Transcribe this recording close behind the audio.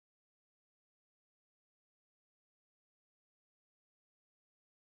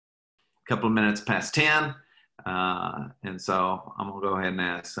couple of minutes past 10. And so I'm going to go ahead and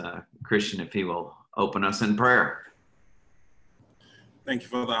ask Christian if he will open us in prayer. Thank you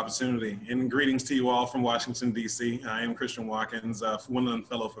for the opportunity. And greetings to you all from Washington, D.C. I am Christian Watkins, Woodland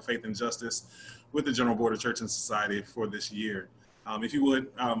Fellow for Faith and Justice with the General Board of Church and Society for this year. If you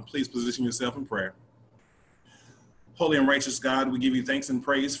would, please position yourself in prayer. Holy and righteous God, we give you thanks and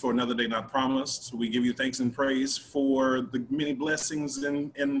praise for another day not promised. We give you thanks and praise for the many blessings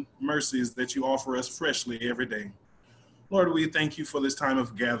and mercies that you offer us freshly every day. Lord, we thank you for this time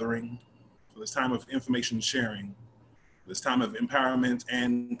of gathering, for this time of information sharing, this time of empowerment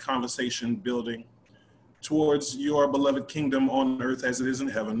and conversation building towards your beloved kingdom on earth as it is in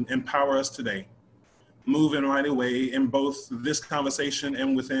heaven. Empower us today. Move in a mighty way in both this conversation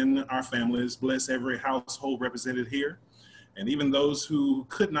and within our families. Bless every household represented here, and even those who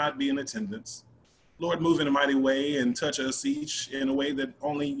could not be in attendance. Lord, move in a mighty way and touch us each in a way that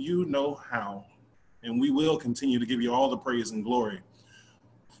only you know how. And we will continue to give you all the praise and glory.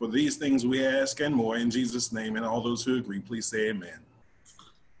 For these things we ask and more in Jesus' name, and all those who agree, please say amen.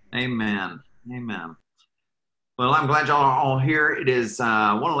 Amen. Amen. Well, I'm glad y'all are all here. It is,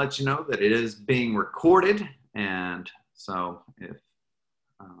 I want to let you know that it is being recorded. And so if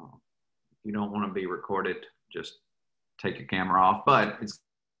you don't want to be recorded, just take your camera off. But it's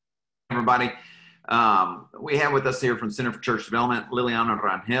everybody. We have with us here from Center for Church Development, Liliana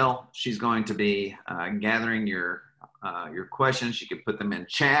Rangel. She's going to be gathering your questions. You can put them in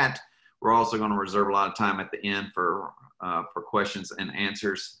chat. We're also going to reserve a lot of time at the end for questions and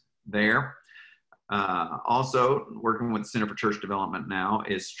answers there. Also working with Center for Church Development now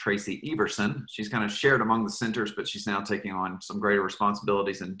is Tracy Everson. She's kind of shared among the centers, but she's now taking on some greater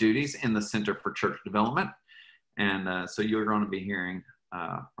responsibilities and duties in the Center for Church Development. And so you're going to be hearing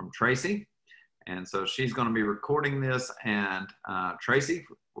from Tracy. And so she's going to be recording this. And Tracy,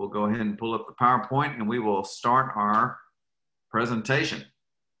 we'll go ahead and pull up the PowerPoint and we will start our presentation.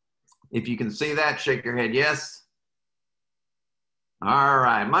 If you can see that, shake your head yes. All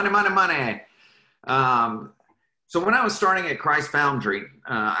right, money, money, money. So when I was starting at Christ Foundry,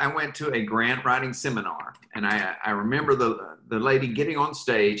 I went to a grant writing seminar, and I remember the lady getting on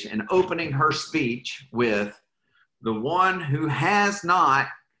stage and opening her speech with, "The one who has not,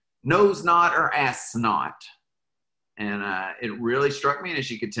 knows not, or asks not." And it really struck me, and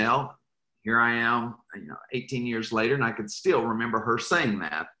as you could tell, here I am, 18 years later, and I could still remember her saying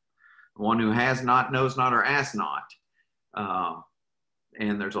that. The one who has not, knows not, or asks not.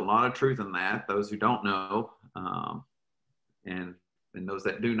 And there's a lot of truth in that. Those who don't know, and those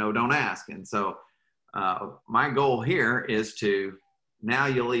that do know don't ask. And so my goal here is to, now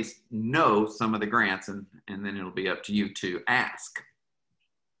you at least know some of the grants, and then it'll be up to you to ask.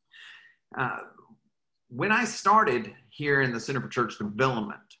 When I started here in the Center for Church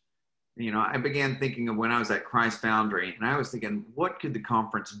Development, I began thinking of when I was at Christ Foundry, and I was thinking, what could the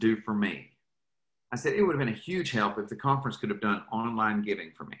conference do for me? I said it would have been a huge help if the conference could have done online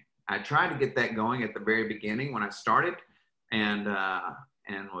giving for me. I tried to get that going at the very beginning when I started, and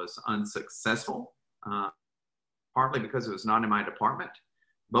was unsuccessful, partly because it was not in my department.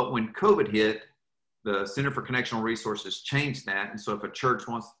 But when COVID hit, the Center for Connectional Resources changed that, and so if a church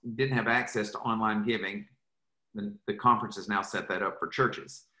didn't have access to online giving, then the conference has now set that up for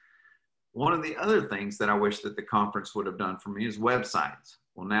churches. One of the other things that I wish that the conference would have done for me is websites.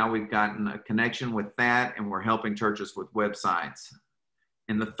 Well, now we've gotten a connection with that, and we're helping churches with websites.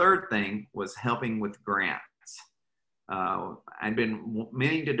 And the third thing was helping with grants. I'd been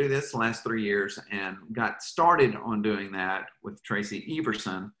meaning to do this the last 3 years and got started on doing that with Tracy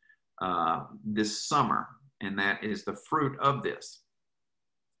Everson this summer, and that is the fruit of this.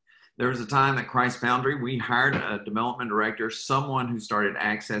 There was a time at Christ Foundry, we hired a development director, someone who started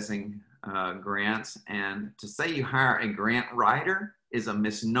accessing grants, and to say you hire a grant writer is a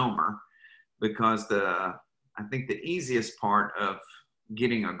misnomer, because I think the easiest part of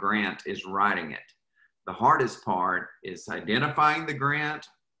getting a grant is writing it. The hardest part is identifying the grant,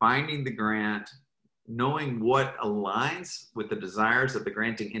 finding the grant, knowing what aligns with the desires of the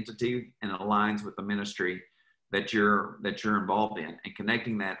granting entity and aligns with the ministry that you're involved in, and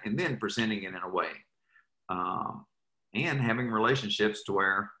connecting that and then presenting it in a way. And having relationships to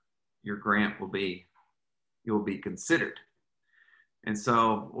where your grant you'll be considered. And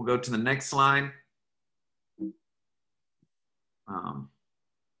so we'll go to the next slide.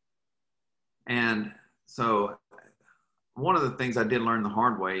 And so one of the things I did learn the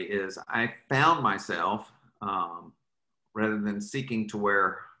hard way is I found myself, rather than seeking to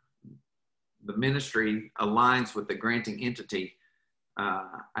where the ministry aligns with the granting entity,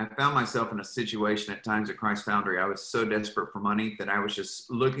 I found myself in a situation at times at Christ Foundry. I was so desperate for money that I was just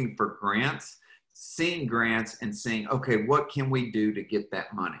looking for grants, seeing grants and saying, okay, what can we do to get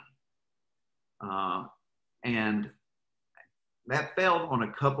that money? And that failed on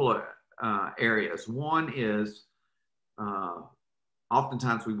a couple of areas. One is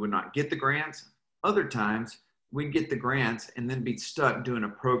oftentimes we would not get the grants. Other times we'd get the grants and then be stuck doing a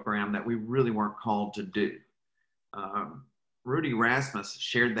program that we really weren't called to do. Rudy Rasmus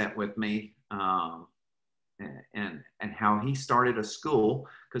shared that with me, and how he started a school,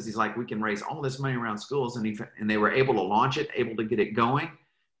 because he's like, we can raise all this money around schools, and they were able to launch it, able to get it going.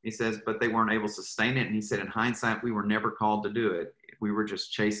 He says, but they weren't able to sustain it. And he said, in hindsight, we were never called to do it. We were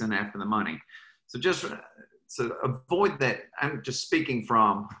just chasing after the money. So avoid that. I'm just speaking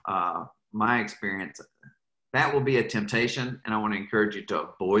from my experience. That will be a temptation, and I want to encourage you to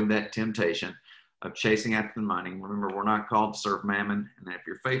avoid that temptation of chasing after the money. Remember, we're not called to serve mammon, and that if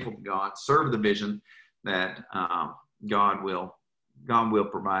you're faithful to God, serve the vision that God will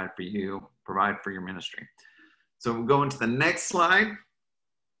provide for you, provide for your ministry. So we'll go into the next slide.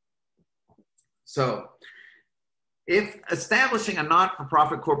 So if establishing a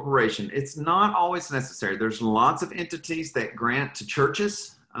not-for-profit corporation, it's not always necessary. There's lots of entities that grant to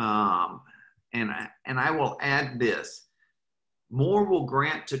churches, and I will add this. More will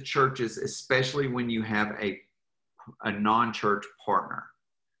grant to churches, especially when you have a non-church partner.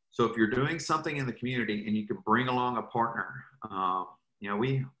 So if you're doing something in the community and you can bring along a partner, I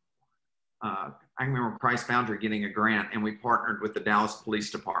remember Christ Foundry getting a grant, and we partnered with the Dallas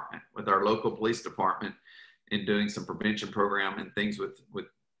Police Department, with our local police department, in doing some prevention program and things with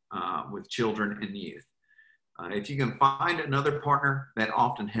children and youth. If you can find another partner, that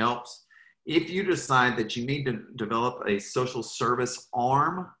often helps. If you decide that you need to develop a social service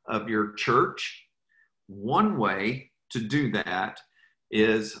arm of your church, one way to do that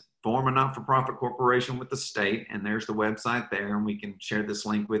is form a not-for-profit corporation with the state, and there's the website there, and we can share this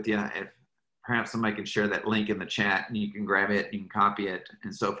link with you. If perhaps somebody can share that link in the chat, and you can grab it, you can copy it,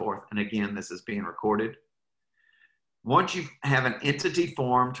 and so forth. And again, this is being recorded. Once you have an entity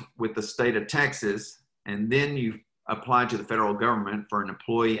formed with the state of Texas, and then you apply to the federal government for an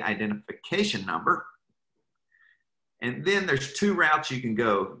employee identification number. And then there's two routes you can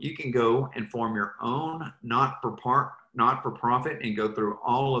go. You can go and form your own not-for-profit and go through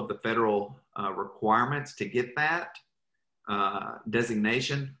all of the federal requirements to get that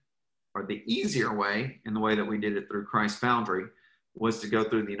designation. Or the easier way, in the way that we did it through Christ Foundry, was to go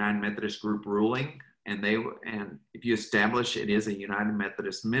through the United Methodist Group ruling. And if you establish it is a United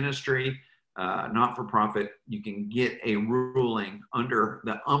Methodist ministry, not-for-profit, you can get a ruling under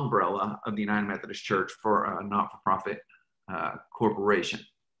the umbrella of the United Methodist Church for a not-for-profit corporation.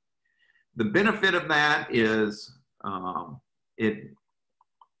 The benefit of that is it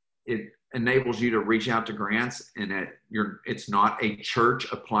enables you to reach out to grants, and it's not a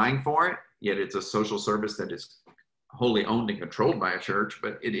church applying for it, yet it's a social service that is wholly owned and controlled by a church,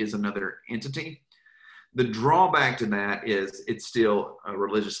 but it is another entity. The drawback to that is it's still a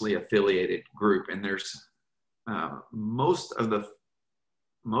religiously affiliated group, and there's most of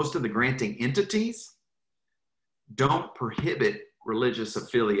the granting entities don't prohibit religious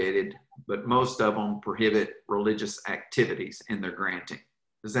affiliated, but most of them prohibit religious activities in their granting.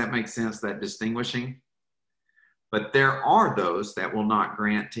 Does that make sense, that distinguishing? But there are those that will not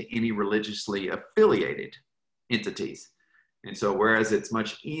grant to any religiously affiliated entities. And so whereas it's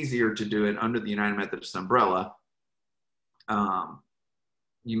much easier to do it under the United Methodist umbrella,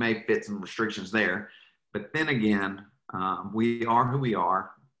 you may fit some restrictions there. But then again, we are who we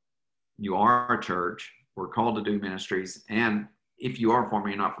are. You are a church. We're called to do ministries. And if you are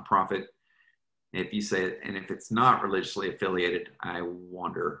forming a not-for-profit, if you say it, and if it's not religiously affiliated, I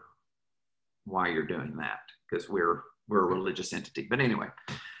wonder why you're doing that, because we're a religious entity. But anyway,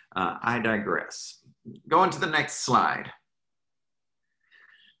 I digress. Going to the next slide.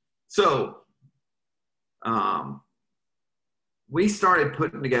 So we started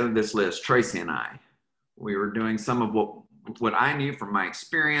putting together this list, Tracy and I. We were doing some of what I knew from my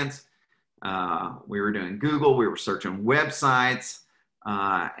experience. We were doing Google, we were searching websites,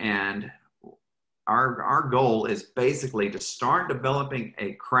 and our goal is basically to start developing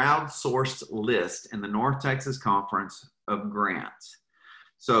a crowdsourced list in the North Texas Conference of grants.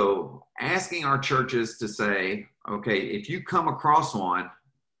 So asking our churches to say, okay, if you come across one,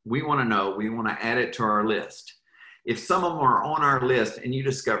 we want to know, we want to add it to our list. If some of them are on our list and you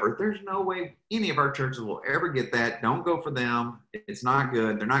discover there's no way any of our churches will ever get that, don't go for them. It's not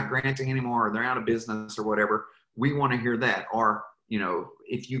good. They're not granting anymore, or they're out of business or whatever. We want to hear that. Or you know,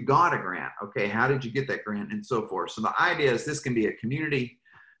 if you got a grant, okay, how did you get that grant, and so forth. So the idea is this can be a community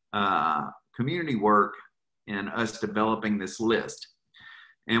work and us developing this list.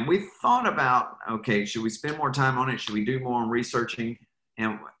 And we thought about, okay, should we spend more time on it? Should we do more on researching?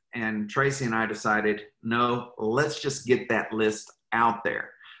 And Tracy and I decided, no, let's just get that list out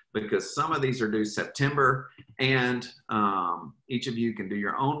there, because some of these are due September, and each of you can do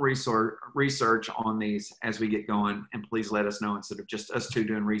your own research on these as we get going. And please let us know, instead of just us two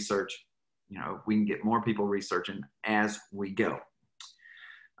doing research, you know, we can get more people researching as we go.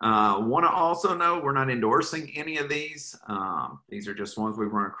 Want to also know we're not endorsing any of these. These are just ones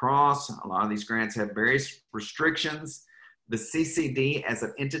we've run across. A lot of these grants have various restrictions. The CCD as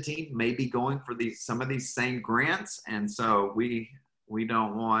an entity may be going for some of these same grants, and so we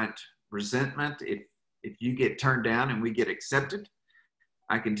don't want resentment if you get turned down and we get accepted.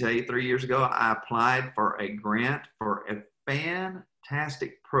 I can tell you 3 years ago, I applied for a grant for a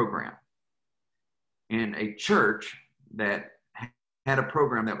fantastic program in a church that had a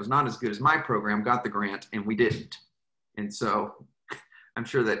program that was not as good as my program, got the grant, and we didn't. And so I'm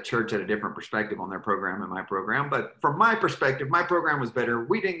sure that church had a different perspective on their program and my program. But from my perspective, my program was better.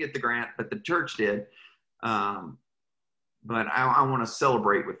 We didn't get the grant, but the church did. But I want to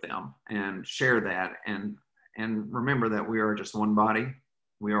celebrate with them and share that. And remember that we are just one body.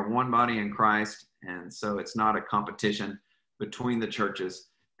 We are one body in Christ. And so it's not a competition between the churches,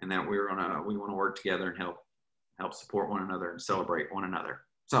 and that we want to work together and help support one another and celebrate one another.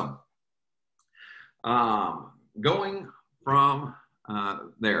 So going from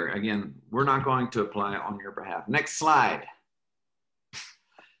there, again, we're not going to apply on your behalf. Next slide.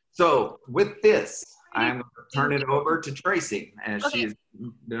 So with this, I'm going to turn it over to Tracy as she is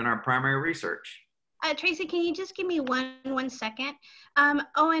doing our primary research. Tracy, can you just give me one second?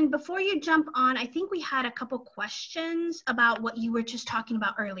 Owen, before you jump on, I think we had a couple questions about what you were just talking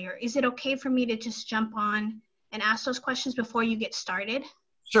about earlier. Is it okay for me to just jump on and ask those questions before you get started?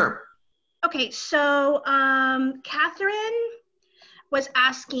 Sure. Okay, so Catherine was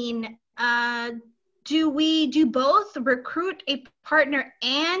asking, do we do both, recruit a partner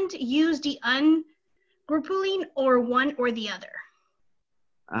and use the group pooling, or one or the other?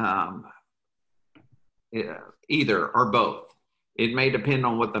 Either or both. It may depend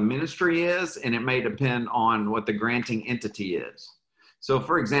on what the ministry is, and it may depend on what the granting entity is. So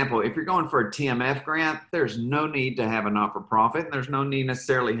for example, if you're going for a TMF grant, there's no need to have a not-for-profit, and there's no need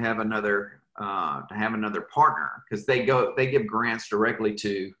necessarily to have another partner, because they give grants directly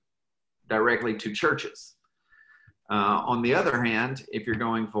to churches. On the other hand, if you're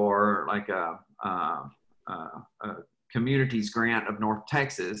going for like a communities grant of North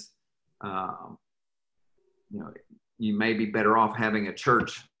Texas, you know, you may be better off having a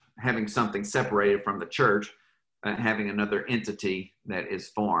church, having something separated from the church, having another entity that is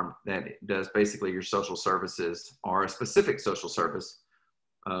formed that does basically your social services or a specific social service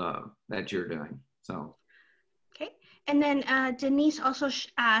that you're doing. So. Okay. And then Denise also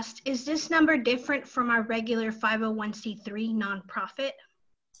asked, is this number different from our regular 501c3 nonprofit?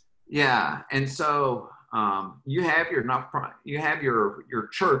 Yeah. And so you have your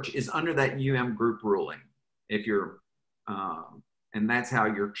church is under that group ruling. If you're, and that's how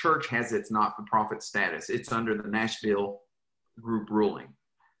your church has its not-for-profit status. It's under the Nashville group ruling.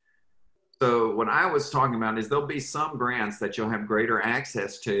 So what I was talking about is there'll be some grants that you'll have greater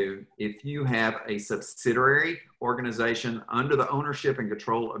access to if you have a subsidiary organization under the ownership and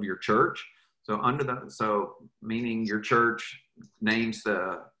control of your church. So meaning your church names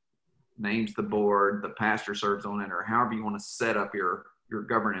the board, the pastor serves on it, or however you want to set up your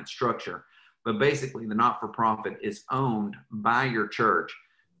governance structure. But basically the not-for-profit is owned by your church,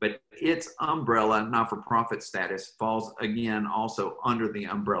 but its umbrella not-for-profit status falls again also under the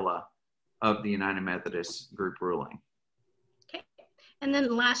umbrella of the United Methodist group ruling. Okay. And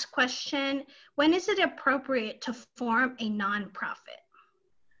then last question, when is it appropriate to form a nonprofit?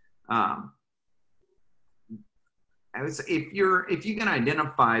 I would say if you can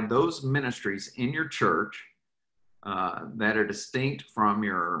identify those ministries in your church that are distinct from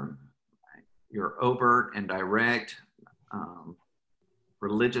your overt and direct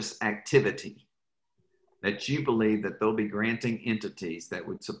religious activity, that you believe that there'll be granting entities that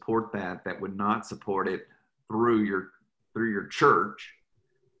would support that would not support it through your church,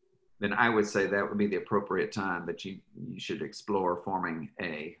 then I would say that would be the appropriate time that you should explore forming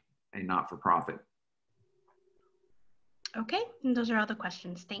a not-for-profit. Okay, and those are all the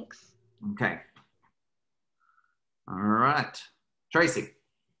questions. Thanks. Okay. All right. Tracy.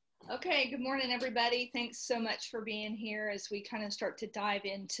 Okay, good morning, everybody. Thanks so much for being here as we kind of start to dive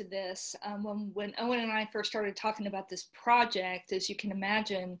into this. When Owen and I first started talking about this project, as you can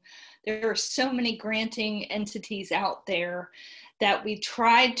imagine, there are so many granting entities out there that we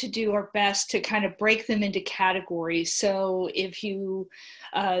tried to do our best to kind of break them into categories. So if you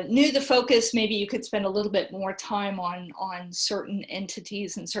knew the focus, maybe you could spend a little bit more time on certain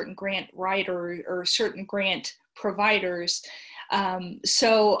entities and certain grant writers or certain grant providers.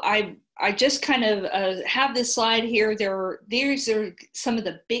 So I just kind of have this slide here. These are some of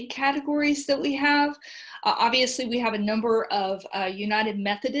the big categories that we have. Obviously, we have a number of United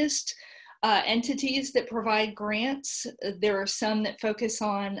Methodist entities that provide grants. There are some that focus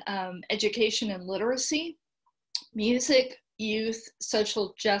on education and literacy, music, youth,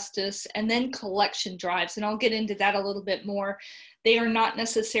 social justice, and then collection drives. And I'll get into that a little bit more. They are not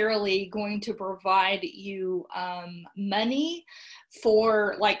necessarily going to provide you money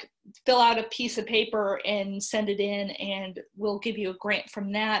for, like, fill out a piece of paper and send it in and we'll give you a grant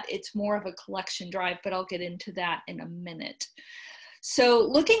from that. It's more of a collection drive, but I'll get into that in a minute. So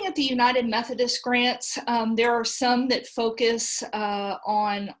looking at the United Methodist grants, there are some that focus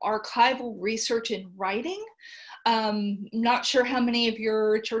on archival research and writing. Not sure how many of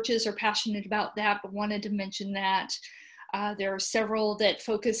your churches are passionate about that, but wanted to mention that. There are several that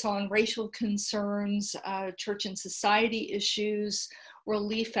focus on racial concerns, church and society issues,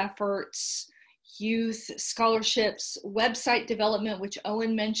 relief efforts, youth scholarships, website development, which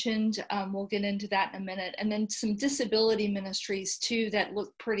Owen mentioned. We'll get into that in a minute. And then some disability ministries too that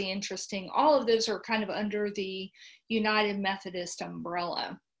look pretty interesting. All of those are kind of under the United Methodist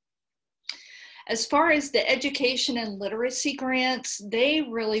umbrella. As far as the education and literacy grants, they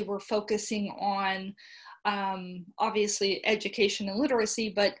really were focusing on obviously education and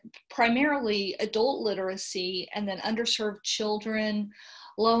literacy, but primarily adult literacy and then underserved children,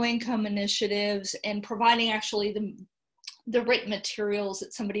 low-income initiatives, and providing actually the written materials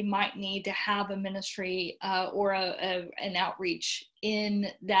that somebody might need to have a ministry or an outreach in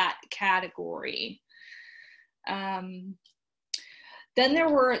that category. Then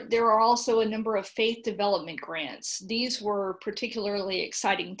there are also a number of faith development grants. These were particularly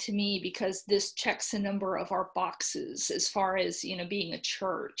exciting to me because this checks a number of our boxes as far as, you know, being a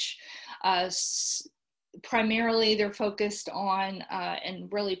church. Primarily, they're focused on and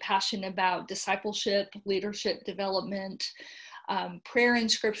really passionate about discipleship, leadership development, prayer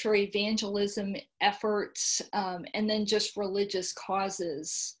and scripture evangelism efforts, and then just religious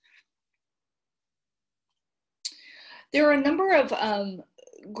causes. There are a number of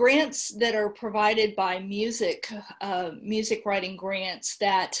grants that are provided by music writing grants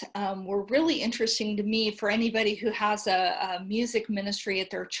that were really interesting to me for anybody who has a music ministry at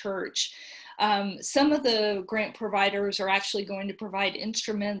their church. Some of the grant providers are actually going to provide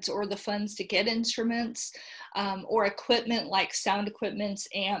instruments or the funds to get instruments or equipment like sound equipment,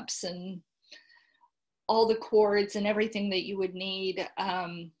 amps, and all the cords and everything that you would need.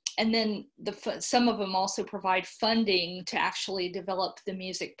 And then some of them also provide funding to actually develop the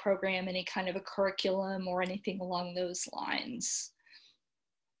music program, any kind of a curriculum or anything along those lines.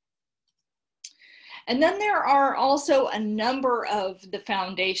 And then there are also a number of the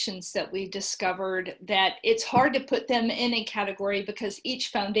foundations that we discovered that it's hard to put them in a category because each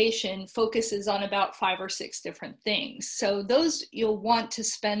foundation focuses on about 5 or 6 different things. So those you'll want to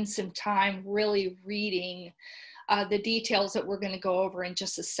spend some time really reading the details that we're going to go over in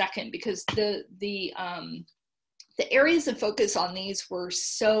just a second, because the areas of focus on these were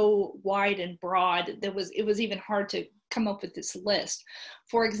so wide and broad that it was even hard to come up with this list.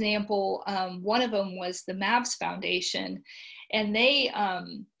 For example, one of them was the Mavs Foundation, and they,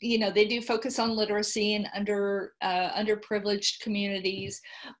 they do focus on literacy and underprivileged communities.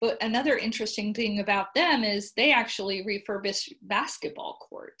 But another interesting thing about them is they actually refurbish basketball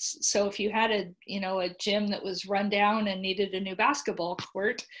courts. So if you had a gym that was run down and needed a new basketball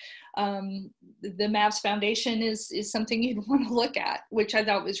court, the Mavs Foundation is something you'd want to look at, which I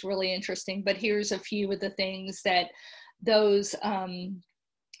thought was really interesting. But here's a few of the things that those,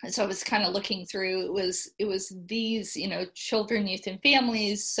 so I was kind of looking through, it was these, children, youth and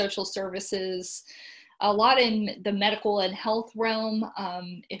families, social services, a lot in the medical and health realm.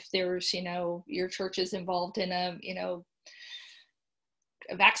 If there's, your church is involved in a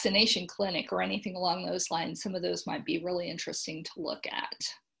vaccination clinic or anything along those lines, some of those might be really interesting to look at.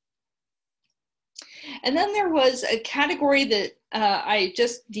 And then there was a category that I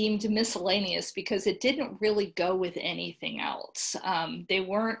just deemed miscellaneous because it didn't really go with anything else. They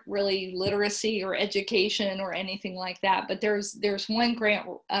weren't really literacy or education or anything like that, but there's one grant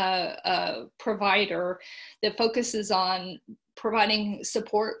provider that focuses on providing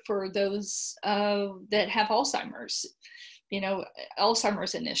support for those that have Alzheimer's,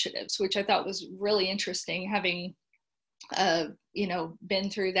 Alzheimer's initiatives, which I thought was really interesting, having been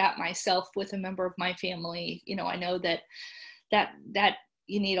through that myself with a member of my family. I know that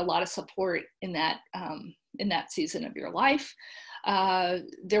you need a lot of support in that season of your life.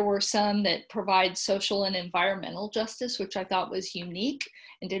 There were some that provide social and environmental justice, which I thought was unique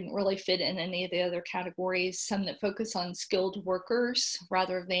and didn't really fit in any of the other categories. Some that focus on skilled workers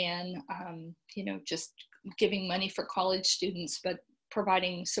rather than, just giving money for college students, but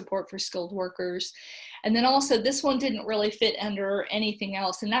providing support for skilled workers. And then also this one didn't really fit under anything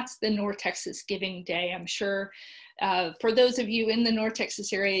else, and that's the North Texas Giving Day. I'm sure for those of you in the North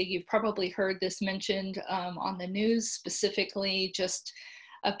Texas area, you've probably heard this mentioned on the news, specifically just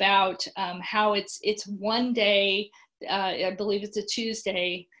about how it's one day, I believe it's a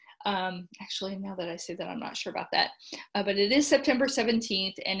Tuesday. Actually, now that I say that, I'm not sure about that, but it is September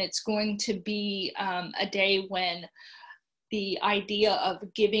 17th, and it's going to be a day when the idea of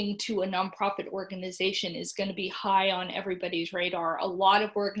giving to a nonprofit organization is going to be high on everybody's radar. A lot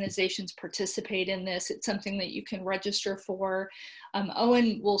of organizations participate in this. It's something that you can register for.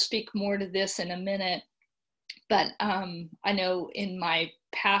 Owen will speak more to this in a minute, but I know in my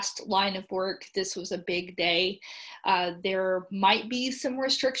past line of work, this was a big day. There might be some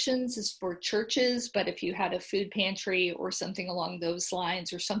restrictions as for churches, but if you had a food pantry or something along those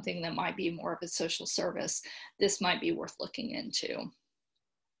lines, or something that might be more of a social service, this might be worth looking into.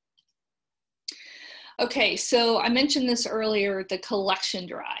 Okay, so I mentioned this earlier, the collection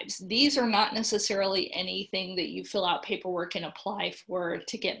drives. These are not necessarily anything that you fill out paperwork and apply for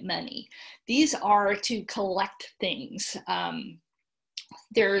to get money. These are to collect things. I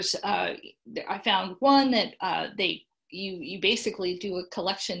found one that you basically do a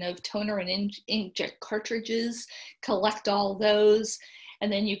collection of toner and inkjet cartridges, collect all those,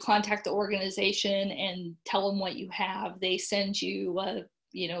 and then you contact the organization and tell them what you have. They send you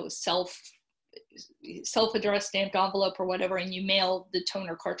self-addressed stamped envelope or whatever, and you mail the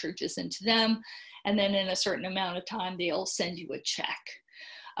toner cartridges into them, and then in a certain amount of time they'll send you a check.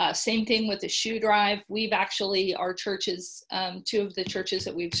 Same thing with the shoe drive. We've actually, our churches, two of the churches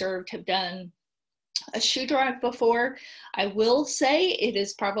that we've served have done a shoe drive before. I will say it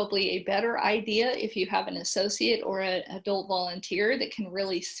is probably a better idea if you have an associate or an adult volunteer that can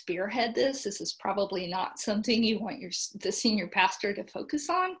really spearhead this. This is probably not something you want the senior pastor to focus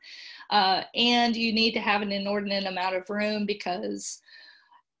on. And you need to have an inordinate amount of room, because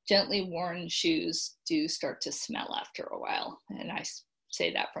gently worn shoes do start to smell after a while. And I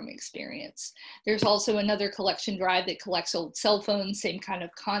say that from experience. There's also another collection drive that collects old cell phones, same kind of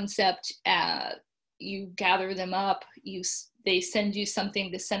concept. You gather them up, they send you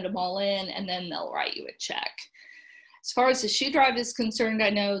something to send them all in, and then they'll write you a check. As far as the shoe drive is concerned, I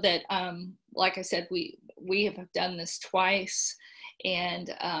know that, like I said, we have done this twice,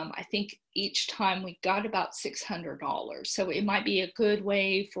 and I think each time we got about $600. So it might be a good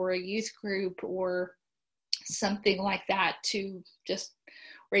way for a youth group or something like that to just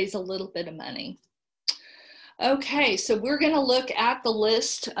raise a little bit of money. Okay, so we're going to look at the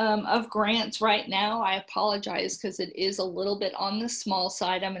list of grants right now. I apologize because it is a little bit on the small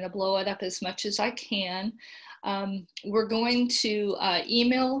side. I'm going to blow it up as much as I can. We're going to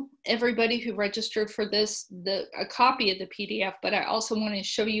email everybody who registered for this a copy of the PDF, but I also want to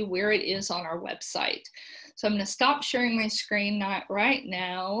show you where it is on our website. So I'm going to stop sharing my screen right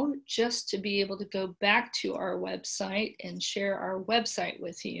now, just to be able to go back to our website and share our website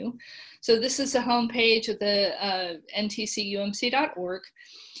with you. So this is the homepage of the ntcumc.org.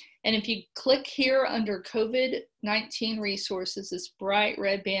 And if you click here under COVID-19 resources, this bright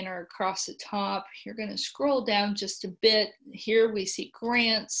red banner across the top, you're going to scroll down just a bit. Here we see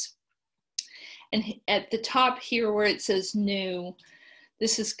grants. And at the top here where it says new,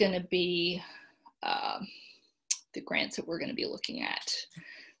 this is going to be the grants that we're going to be looking at.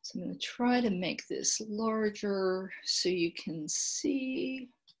 So I'm going to try to make this larger so you can see.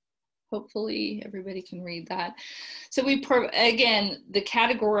 Hopefully everybody can read that. So again, the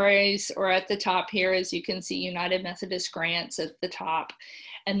categories are at the top here. As you can see, United Methodist grants at the top.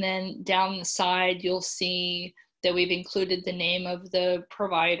 And then down the side, you'll see that we've included the name of the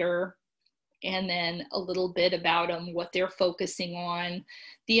provider, and then a little bit about them, what they're focusing on,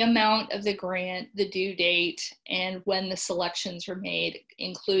 the amount of the grant, the due date, and when the selections are made,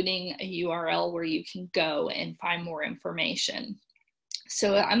 including a URL where you can go and find more information.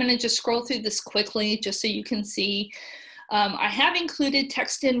 So I'm going to just scroll through this quickly just so you can see. I have included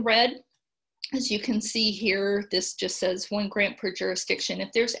text in red. As you can see here, this just says one grant per jurisdiction.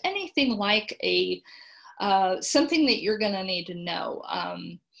 If there's anything like a something that you're going to need to know.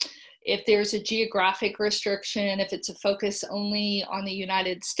 If there's a geographic restriction, if it's a focus only on the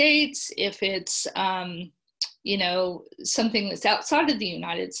United States, if it's, you know, something that's outside of the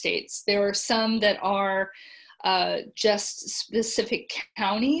United States. There are some that are just specific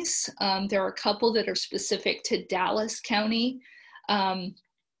counties. There are a couple that are specific to Dallas County.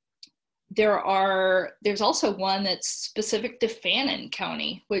 There's also one that's specific to Fannin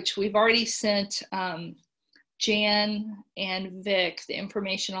County, which we've already sent Jan and Vic the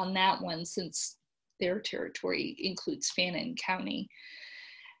information on that one, since their territory includes Fannin County.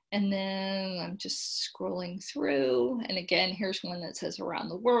 And then I'm just scrolling through. And again, here's one that says around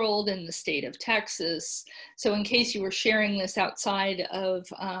the world in the state of Texas. So in case you were sharing this outside of,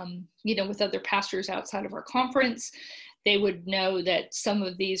 you know, with other pastors outside of our conference, they would know that some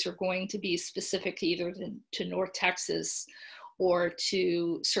of these are going to be specific either to North Texas or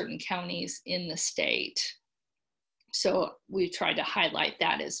to certain counties in the state. So we tried to highlight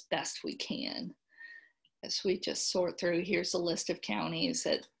that as best we can. As we just sort through, here's a list of counties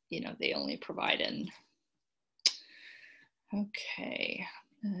that, you know, they only provide in. Okay.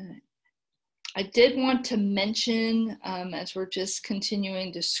 I did want to mention, as we're just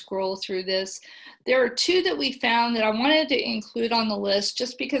continuing to scroll through this, there are two that we found that I wanted to include on the list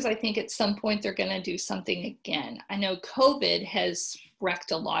just because I think at some point they're going to do something again. I know COVID has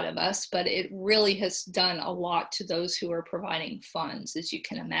wrecked a lot of us, but it really has done a lot to those who are providing funds, as you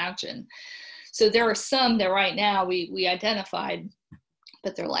can imagine. So there are some that right now we identified,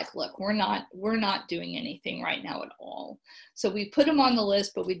 but they're like, look, we're not doing anything right now at all. So we put them on the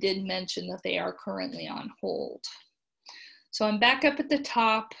list, but we did mention that they are currently on hold. So I'm back up at the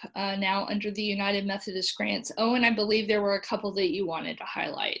top now under the United Methodist grants. Owen, I believe there were a couple that you wanted to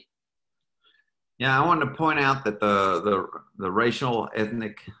highlight. Yeah, I wanted to point out that the racial,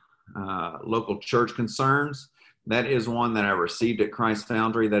 ethnic, local church concerns, that is one that I received at Christ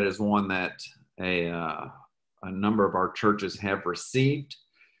Foundry. That is one that a number of our churches have received.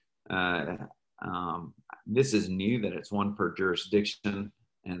 This is new, that it's one per jurisdiction.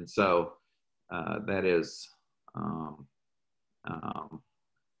 And so that is,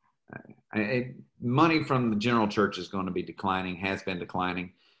 money from the general church is going to be declining, has been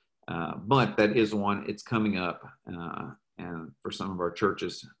declining. But that is one, it's coming up and for some of our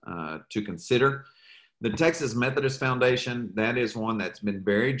churches to consider. The Texas Methodist Foundation, that is one that's been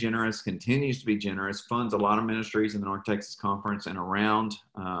very generous, continues to be generous, funds a lot of ministries in the North Texas Conference and around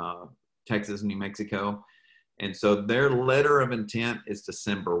Texas and New Mexico. And so their letter of intent is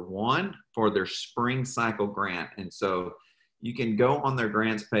December 1 for their spring cycle grant. And so you can go on their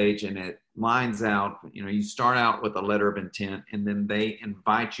grants page and it lines out, you know, you start out with a letter of intent and then they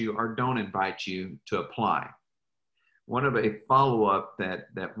invite you or don't invite you to apply. One of a follow-up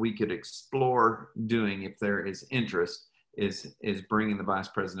that we could explore doing if there is interest is bringing the vice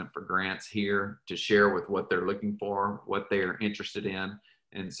president for grants here to share with what they're looking for, what they are interested in.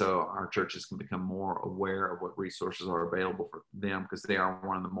 And so our churches can become more aware of what resources are available for them, because they are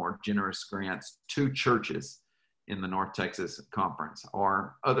one of the more generous grants to churches in the North Texas Conference.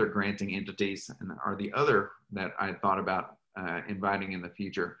 Or other granting entities, and are the other that I thought about inviting in the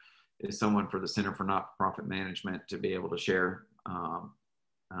future is someone for the Center for Not-for-Profit Management to be able to share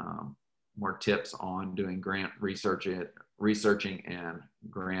more tips on doing grant researching and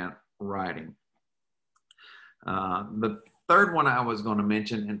grant writing. The third one I was going to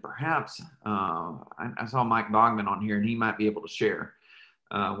mention, and perhaps I saw Mike Bogman on here and he might be able to share.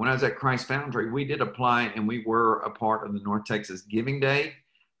 When I was at Christ Foundry, we did apply and we were a part of the North Texas Giving Day.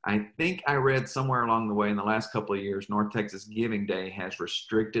 I think I read somewhere along the way in the last couple of years, North Texas Giving Day has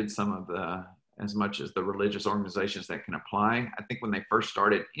restricted some of as much as the religious organizations that can apply. I think when they first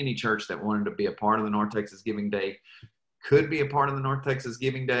started, any church that wanted to be a part of the North Texas Giving Day could be a part of the North Texas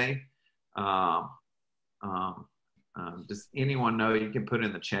Giving Day. Does anyone know, you can put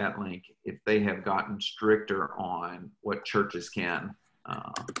in the chat link if they have gotten stricter on what churches can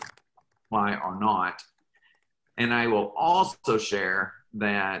apply or not. And I will also share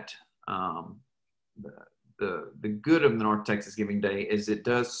that the good of the North Texas Giving Day is it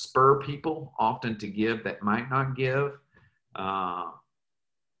does spur people often to give that might not give,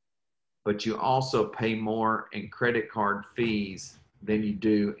 but you also pay more in credit card fees than you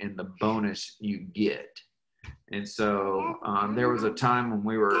do in the bonus you get. And so there was a time when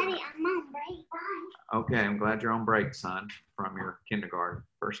we were, Daddy, I'm on break. Bye. Okay, I'm glad you're on break, son, from your kindergarten,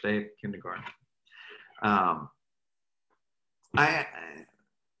 first day of kindergarten.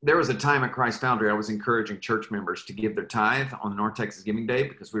 There was a time at Christ Foundry I was encouraging church members to give their tithe on the North Texas Giving Day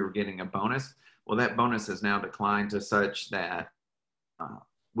because we were getting a bonus. Well, that bonus has now declined to such that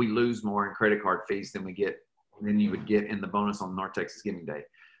we lose more in credit card fees than you would get in the bonus on North Texas Giving Day.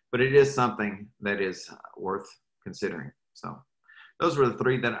 But it is something that is worth considering. So those were the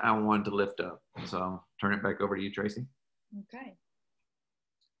three that I wanted to lift up. So I'll turn it back over to you, Tracy. Okay.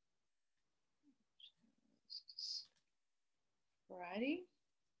 Righty.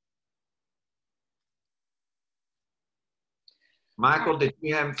 Michael, did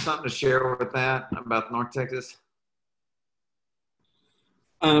you have something to share with that about North Texas?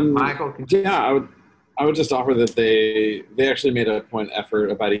 Michael, yeah, I would just offer that they actually made a point effort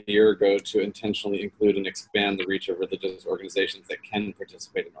about a year ago to intentionally include and expand the reach of religious organizations that can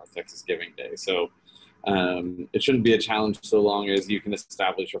participate in North Texas Giving Day. So it shouldn't be a challenge so long as you can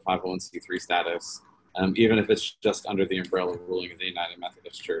establish your 501c3 status, even if it's just under the umbrella ruling of the United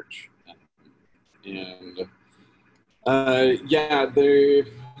Methodist Church. Yeah,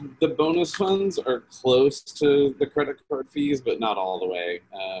 the bonus funds are close to the credit card fees, but not all the way.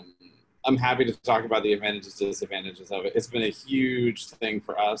 I'm happy to talk about the advantages and disadvantages of it. It's been a huge thing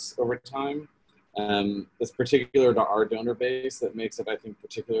for us over time. It's particular to our donor base that makes it, I think,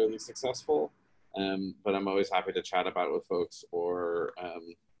 particularly successful. But I'm always happy to chat about it with folks or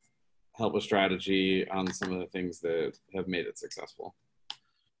help with strategy on some of the things that have made it successful.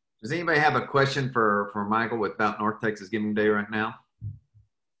 Does anybody have a question for Michael about North Texas Giving Day right now?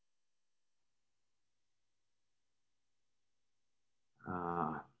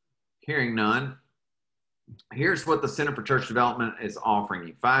 Hearing none. Here's what the Center for Church Development is offering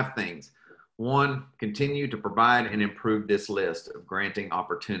you. 5 things. 1, continue to provide and improve this list of granting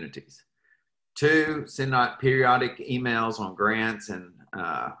opportunities. 2, send out periodic emails on grants and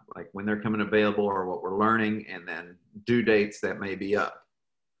like when they're coming available or what we're learning, and then due dates that may be up.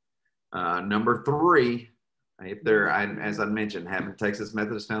 Number 3, if they're, as I mentioned, having Texas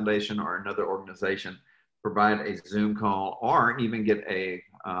Methodist Foundation or another organization provide a Zoom call, or even get a,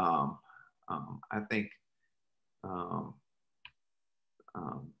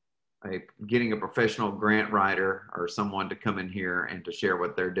 getting a professional grant writer or someone to come in here and to share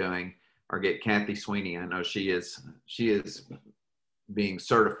what they're doing, or get Kathy Sweeney. I know she is being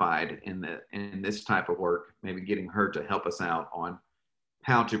certified in this type of work, maybe getting her to help us out on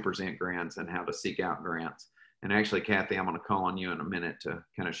how to present grants and how to seek out grants. And actually, Kathy, I'm going to call on you in a minute to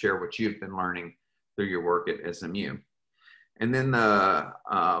kind of share what you've been learning through your work at SMU. And then the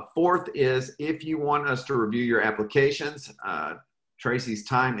 4th is, if you want us to review your applications, Tracy's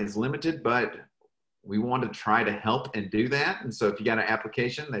time is limited, but we want to try to help and do that. And so if you got an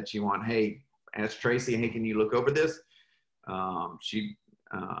application that you want, hey, ask Tracy, hey, can you look over this? She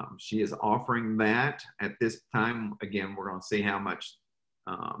is offering that at this time. Again, we're going to see how much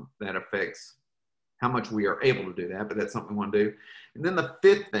that affects how much we are able to do that, but that's something we want to do. And then the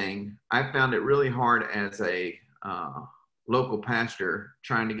 5th thing, I found it really hard as a local pastor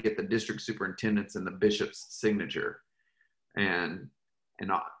trying to get the district superintendent's and the bishop's signature and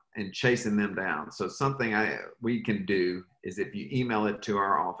chasing them down. So something we can do is, if you email it to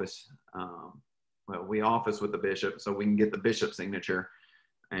our office, well, we office with the bishop, so we can get the bishop's signature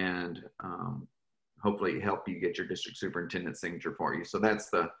and hopefully help you get your district superintendent's signature for you. So that's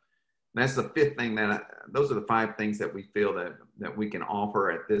the 5th thing. Those are the 5 things that we feel that we can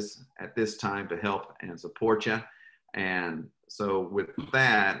offer at this time to help and support you. And so with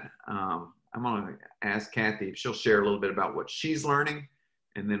that, I'm going to ask Kathy if she'll share a little bit about what she's learning,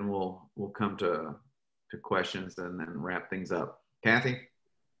 and then we'll come to questions and then wrap things up. Kathy?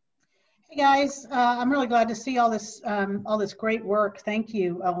 Hey guys, I'm really glad to see all this great work. Thank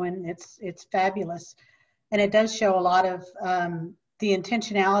you, Owen. It's fabulous, and it does show a lot of the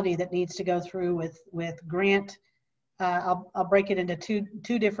intentionality that needs to go through with grant. I'll break it into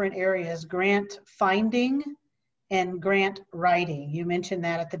two different areas: grant finding and grant writing. You mentioned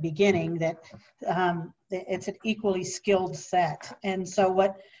that at the beginning, that it's an equally skilled set. And so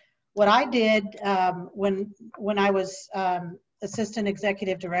what I did when I was assistant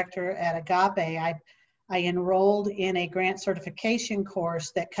executive director at Agape, I enrolled in a grant certification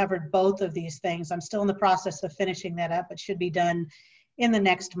course that covered both of these things. I'm still in the process of finishing that up. It should be done in the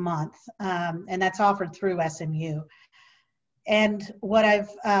next month, and that's offered through SMU. And what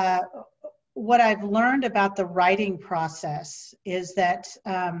I've learned about the writing process is that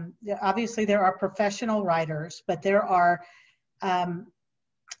obviously there are professional writers, but there are,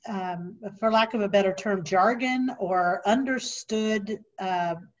 for lack of a better term, jargon or understood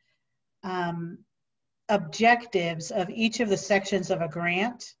objectives of each of the sections of a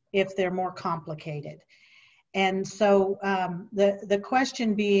grant if they're more complicated. And so the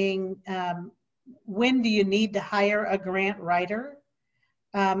question being, when do you need to hire a grant writer?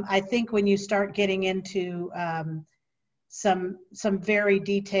 I think when you start getting into some very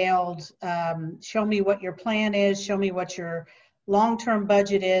detailed, show me what your plan is, show me what your long-term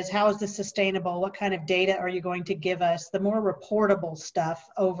budget is, how is this sustainable, what kind of data are you going to give us, the more reportable stuff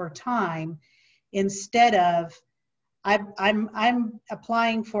over time, instead of I'm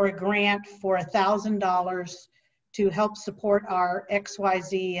applying for a grant for $1,000 to help support our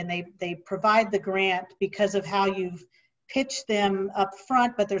XYZ, and they provide the grant because of how you've pitched them up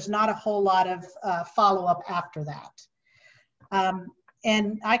front, but there's not a whole lot of follow-up after that.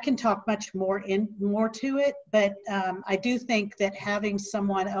 And I can talk much more to it, but I do think that having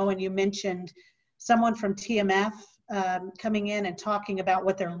someone, Owen, you mentioned someone from TMF coming in and talking about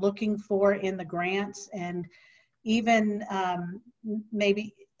what they're looking for in the grants, and even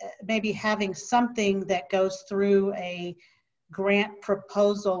maybe having something that goes through a grant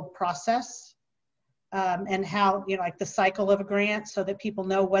proposal process, and how, you know, like the cycle of a grant, so that people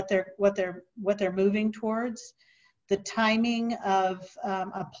know what they're moving towards, the timing of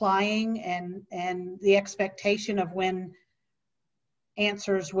applying, and the expectation of when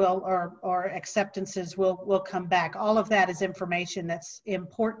answers will or acceptances will come back. All of that is information that's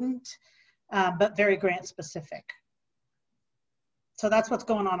important, but very grant specific. So that's what's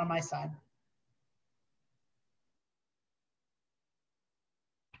going on my side.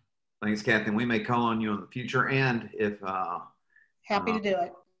 Thanks, Kathy. And we may call on you in the future. And if happy to do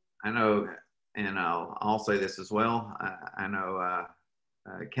it. I know, and I'll say this as well. I know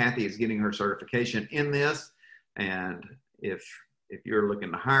Kathy is getting her certification in this, and if you're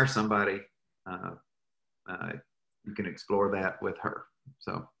looking to hire somebody, you can explore that with her.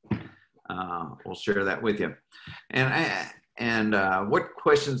 So we'll share that with you. And what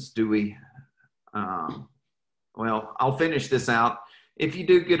questions do we? Well, I'll finish this out. If you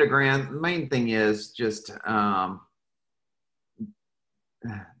do get a grant, the main thing is just the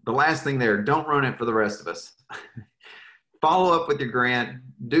last thing there, don't run it for the rest of us. Follow up with your grant,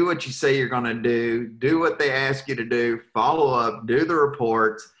 do what you say you're going to do what they ask you to do, follow up, do the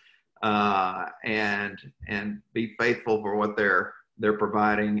reports, and be faithful for what they're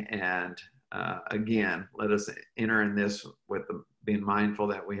providing. And again, let us enter in this with being mindful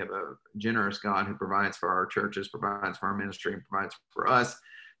that we have a generous God who provides for our churches, provides for our ministry, and provides for us.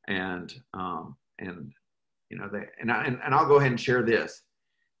 And you know, and I'll go ahead and share this.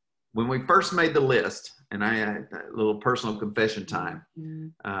 When we first made the list, and I had a little personal confession time,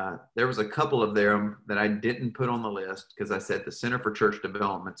 there was a couple of them that I didn't put on the list because I said the Center for Church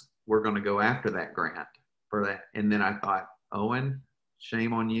Development, we're going to go after that grant for that. And then I thought, Owen,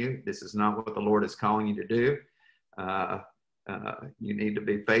 shame on you. This is not what the Lord is calling you to do. You need to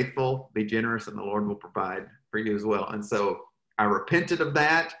be faithful, be generous, and the Lord will provide for you as well. And so I repented of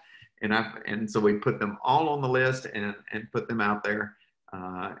that, and so we put them all on the list and put them out there,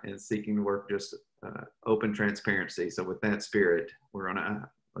 and seeking to work just open transparency. So with that spirit,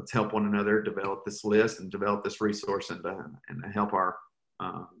 let's help one another develop this list and develop this resource, and help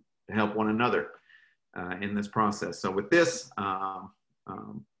help one another in this process. So with this,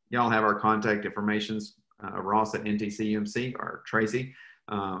 y'all have our contact informations. Ross at NTCUMC or Tracy.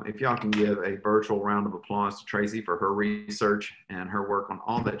 If y'all can give a virtual round of applause to Tracy for her research and her work on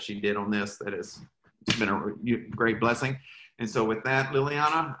all that she did on this, it's been a great blessing. And so with that,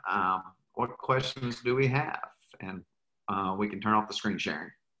 Liliana, what questions do we have? And we can turn off the screen sharing.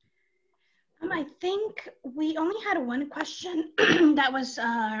 I think we only had one question that was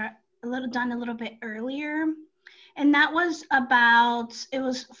done a little bit earlier. And that was it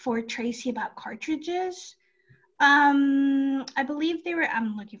was for Tracy about cartridges. I believe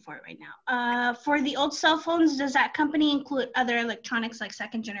I'm looking for it right now. For the old cell phones, does that company include other electronics like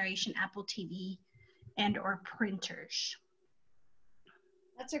second generation Apple TV and or printers?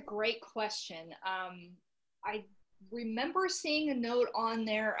 That's a great question. I remember seeing a note on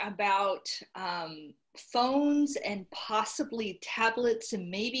there about phones and possibly tablets and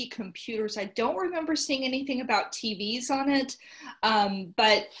maybe computers. I don't remember seeing anything about TVs on it,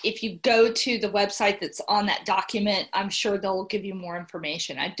 but if you go to the website that's on that document, I'm sure they'll give you more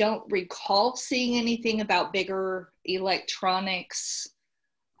information. I don't recall seeing anything about bigger electronics,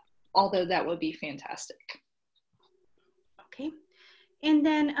 although that would be fantastic. Okay, and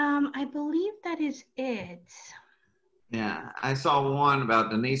then I believe that is it. Yeah, I saw one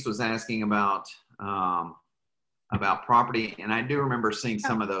about Denise was asking about property, and I do remember seeing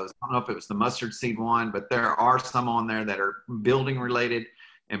some of those. I don't know if it was the mustard seed one, but there are some on there that are building related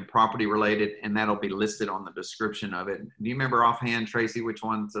and property related, and that'll be listed on the description of it. Do you remember offhand, Tracy, which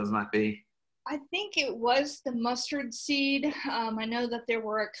ones those might be? I think it was the mustard seed. I know that there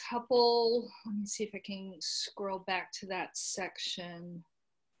were a couple. Let me see if I can scroll back to that section.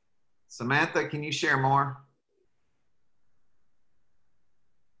 Samantha, can you share more?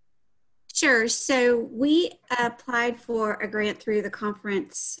 Sure. So we applied for a grant through the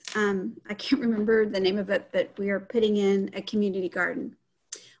conference. I can't remember the name of it, but we are putting in a community garden.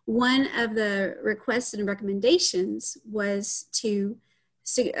 One of the requests and recommendations was to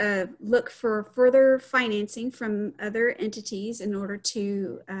look for further financing from other entities in order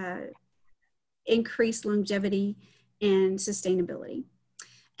to increase longevity and sustainability.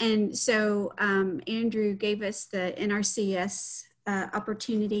 And so Andrew gave us the NRCS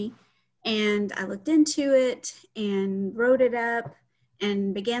opportunity, and I looked into it and wrote it up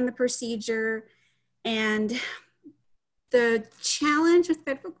and began the procedure. And the challenge with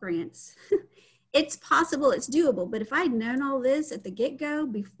federal grants, it's possible, it's doable, but if I'd known all this at the get-go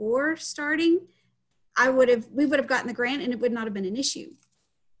before starting, we would have gotten the grant and it would not have been an issue.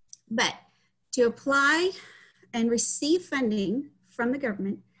 But to apply and receive funding from the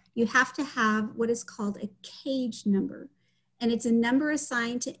government, you have to have what is called a cage number. And it's a number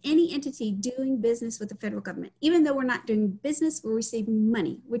assigned to any entity doing business with the federal government. Even though we're not doing business, we're receiving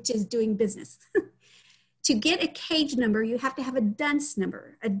money, which is doing business. To get a cage number, you have to have a dunce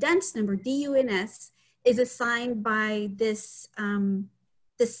number. A dunce number, D-U-N-S, is assigned by this,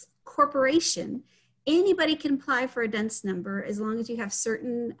 this corporation. Anybody can apply for a dunce number as long as you have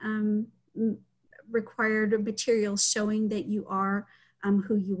certain required materials showing that you are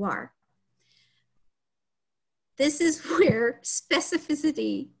who you are. This is where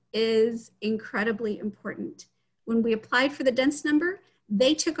specificity is incredibly important. When we applied for the dunce number,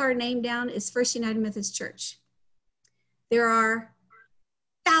 they took our name down as First United Methodist Church. There are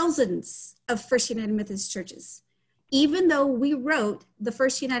thousands of First United Methodist churches. Even though we wrote the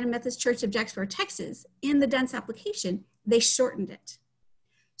First United Methodist Church of Jacksboro, Texas in the dunce application, they shortened it.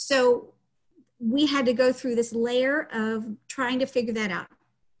 So we had to go through this layer of trying to figure that out.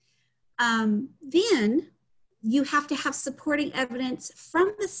 Then you have to have supporting evidence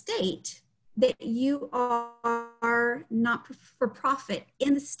from the state that you are not for profit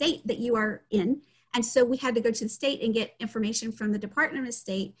in the state that you are in. And so we had to go to the state and get information from the Department of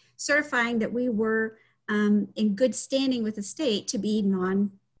State certifying that we were in good standing with the state to be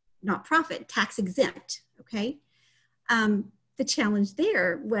not profit, tax exempt, okay? The challenge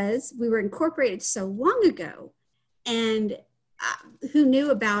there was we were incorporated so long ago, and who knew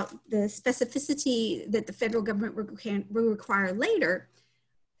about the specificity that the federal government will require later.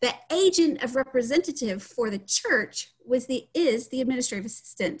 The agent of representative for the church is the administrative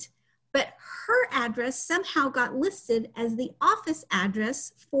assistant, but her address somehow got listed as the office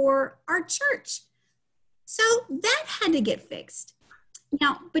address for our church. So that had to get fixed.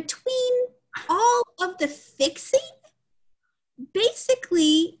 Now, between all of the fixing,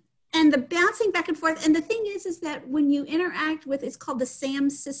 basically, and the bouncing back and forth, and the thing is that when you interact with, it's called the SAM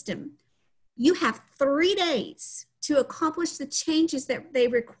system, you have 3 days to accomplish the changes that they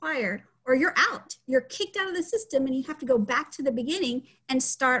require, or you're out. You're kicked out of the system and you have to go back to the beginning and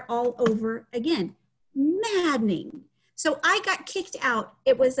start all over again. Maddening. So I got kicked out.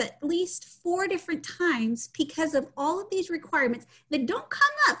 It was at least 4 different times because of all of these requirements that don't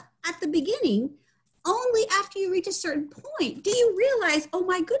come up at the beginning. Only after you reach a certain point do you realize, oh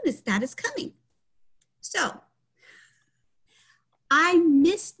my goodness, that is coming. So I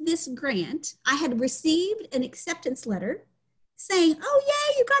missed this grant. I had received an acceptance letter saying, oh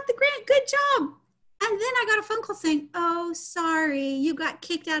yeah, you got the grant, good job. And then I got a phone call saying, oh, sorry, you got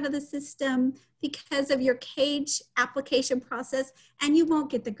kicked out of the system because of your cage application process and you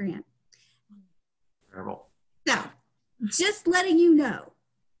won't get the grant. Terrible. So just letting you know,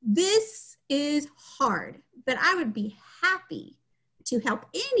 this is hard, but I would be happy to help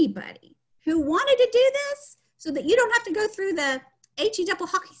anybody who wanted to do this so that you don't have to go through the HE double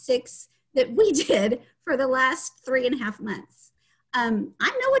hockey sticks that we did for the last 3.5 months. I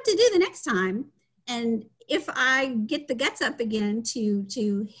know what to do the next time. And if I get the guts up again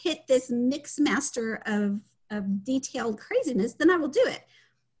to hit this mix master of detailed craziness, then I will do it.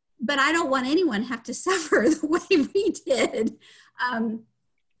 But I don't want anyone to have to suffer the way we did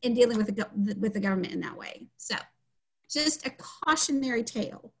in dealing with the government in that way. So just a cautionary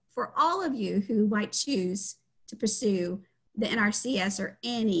tale for all of you who might choose to pursue the NRCS or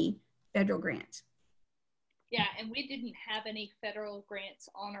any federal grant. Yeah, and we didn't have any federal grants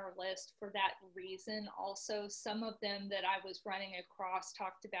on our list for that reason. Also, some of them that I was running across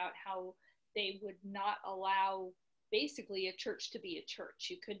talked about how they would not allow basically a church to be a church.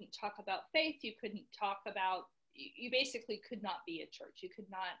 You couldn't talk about faith. You couldn't talk about, you basically could not be a church. You could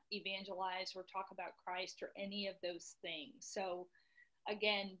not evangelize or talk about Christ or any of those things. So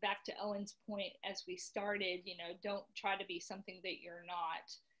again, back to Owen's point as we started, you know, don't try to be something that you're not.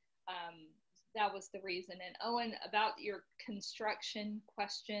 That was the reason. And Owen, about your construction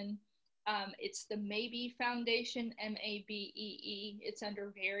question, It's the Maybe Foundation, MABEE. It's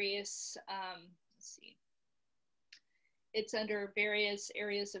under various, let's see. It's under various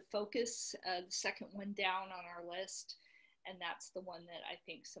areas of focus, the second one down on our list, and that's the one that I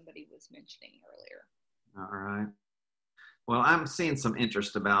think somebody was mentioning earlier. All right. Well, I'm seeing some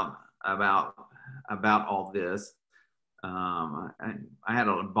interest about all this. I had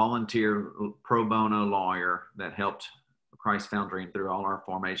a volunteer pro bono lawyer that helped Christ Foundry through all our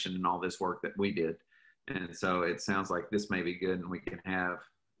formation and all this work that we did. And so it sounds like this may be good, and we can have,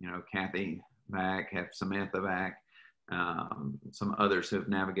 Kathy back, have Samantha back, some others who have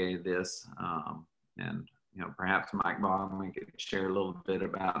navigated this, and perhaps Mike Baughman could share a little bit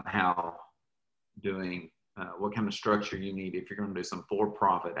about how doing what kind of structure you need if you're going to do some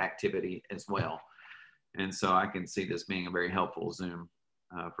for-profit activity as well. And so I can see this being a very helpful Zoom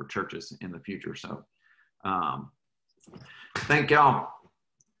for churches in the future. So thank y'all.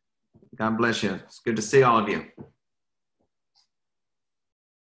 God bless you. It's good to see all of you.